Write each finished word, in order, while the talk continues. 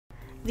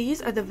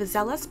These are the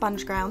Vazella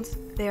Sponge grounds.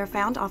 They are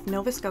found off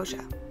Nova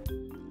Scotia.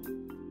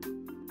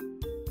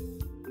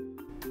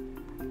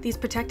 These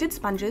protected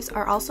sponges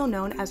are also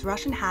known as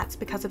Russian hats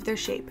because of their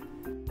shape.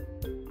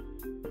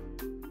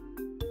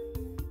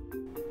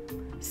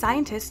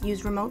 Scientists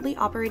use remotely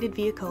operated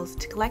vehicles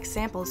to collect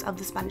samples of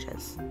the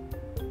sponges.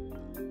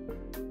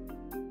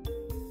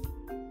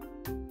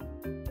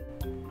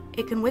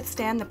 It can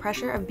withstand the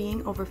pressure of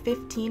being over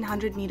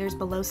 1,500 meters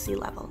below sea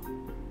level.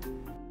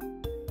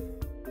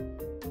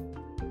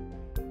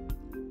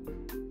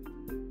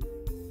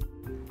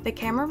 The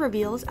camera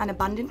reveals an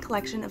abundant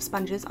collection of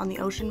sponges on the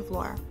ocean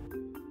floor,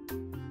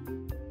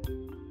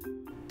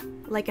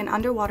 like an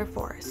underwater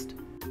forest.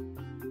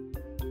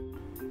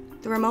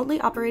 The remotely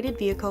operated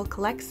vehicle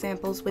collects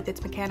samples with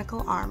its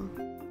mechanical arm.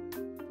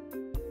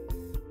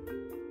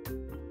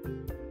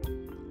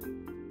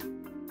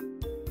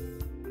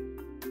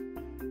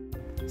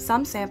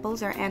 Some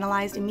samples are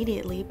analyzed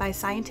immediately by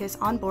scientists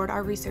on board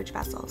our research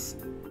vessels.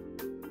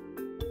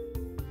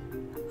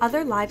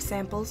 Other live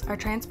samples are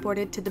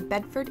transported to the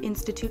Bedford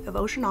Institute of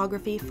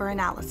Oceanography for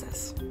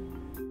analysis.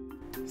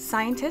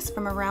 Scientists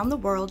from around the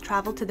world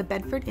travel to the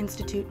Bedford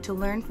Institute to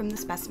learn from the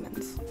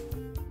specimens.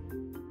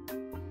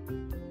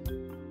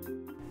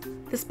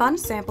 The sponge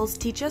samples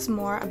teach us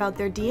more about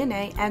their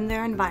DNA and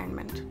their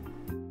environment.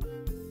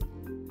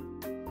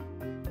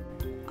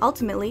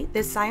 Ultimately,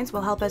 this science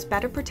will help us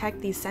better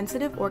protect these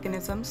sensitive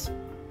organisms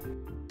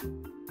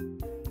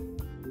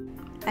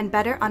and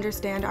better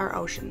understand our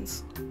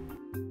oceans.